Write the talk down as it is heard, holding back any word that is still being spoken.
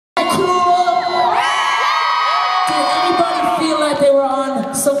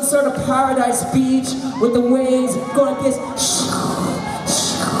sort of paradise beach with the waves going like this.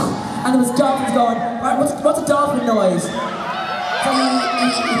 And there was dolphins going, alright, what's a dolphin noise?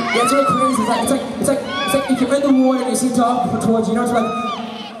 Yeah, it's really crazy. It's like if you're in the water and you see a dolphin come towards you, you know, it's like,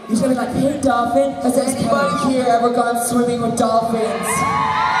 you're just gonna be like, hey dolphin. Has anybody here ever gone swimming with dolphins?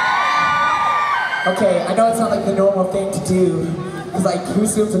 Okay, I know it's not like the normal thing to do, because like, who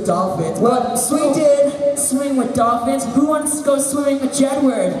swims with dolphins? Well, we did swim with dolphins. Who wants to go swimming with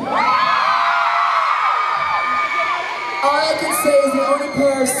Jedward? All I can say is the only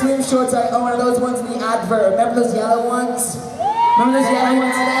pair of swim shorts I own are those ones in the advert. Remember those yellow ones? Remember those yellow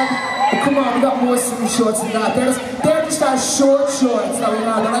ones in them? Well, come on, we got more swim shorts than that. They're just our short shorts that we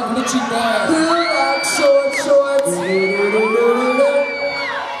have. They're like literally there. Who likes short shorts?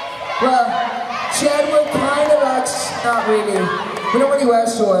 Well, Jedward kind of likes, not really. We don't really wear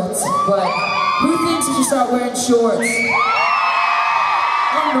shorts, but who thinks we should start wearing shorts?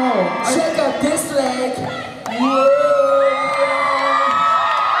 I don't know. Check out this leg. Whoa.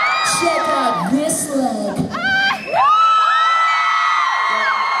 Check out this leg.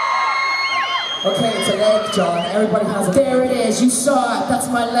 Okay, it's a leg, John. Everybody has it. There it is. You saw it. That's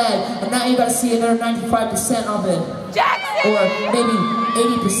my leg. And now you gotta see another 95% of it. Jackson! Or maybe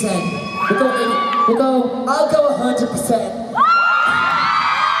 80%. We'll go 80. I'll go 100%.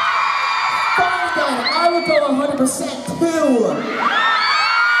 Fine then, I will go 100% too.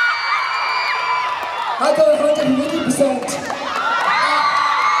 I'll go 150%.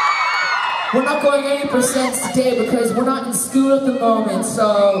 We're not going 80% today because we're not in school at the moment,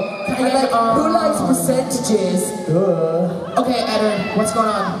 so... who likes percentages? Okay, Edward, what's going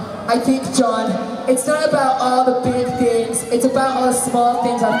on? I think, John, it's not about all the big things, it's about all the small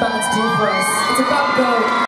things our fans do for us. It's about the...